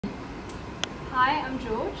Hi, I'm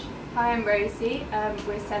George. Hi, I'm Rosie.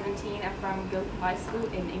 We're 17 and from Guilford High School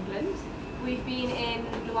in England. We've been in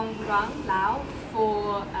Luang Prabang, Laos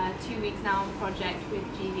for 2 weeks now on project with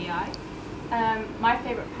GVI. My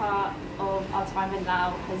favourite part of our time in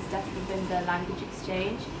Laos has definitely been the language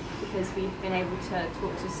exchange, because we've been able to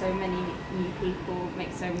talk to so many new people,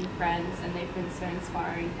 make so many friends, and they've been so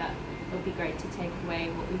inspiring that it would be great to take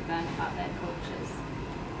away what we've learned about their cultures.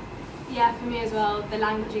 Yeah, for me as well, the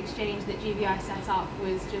language exchange that GVI set up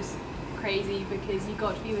was just crazy, because you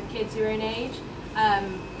got to be with kids your own age,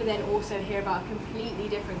 but then also hear about a completely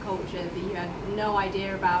different culture that you had no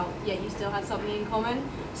idea about, yet you still had something in common.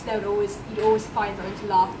 So you'd always find something to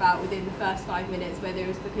laugh about within the first 5 minutes, whether it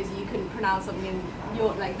was because you couldn't pronounce something in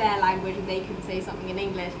their language and they couldn't say something in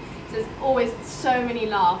English. So there's always so many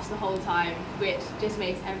laughs the whole time, which just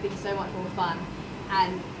makes everything so much more fun.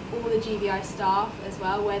 And all the GVI staff as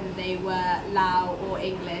well, whether they were Lao or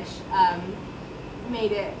English,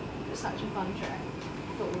 made it such a fun trip.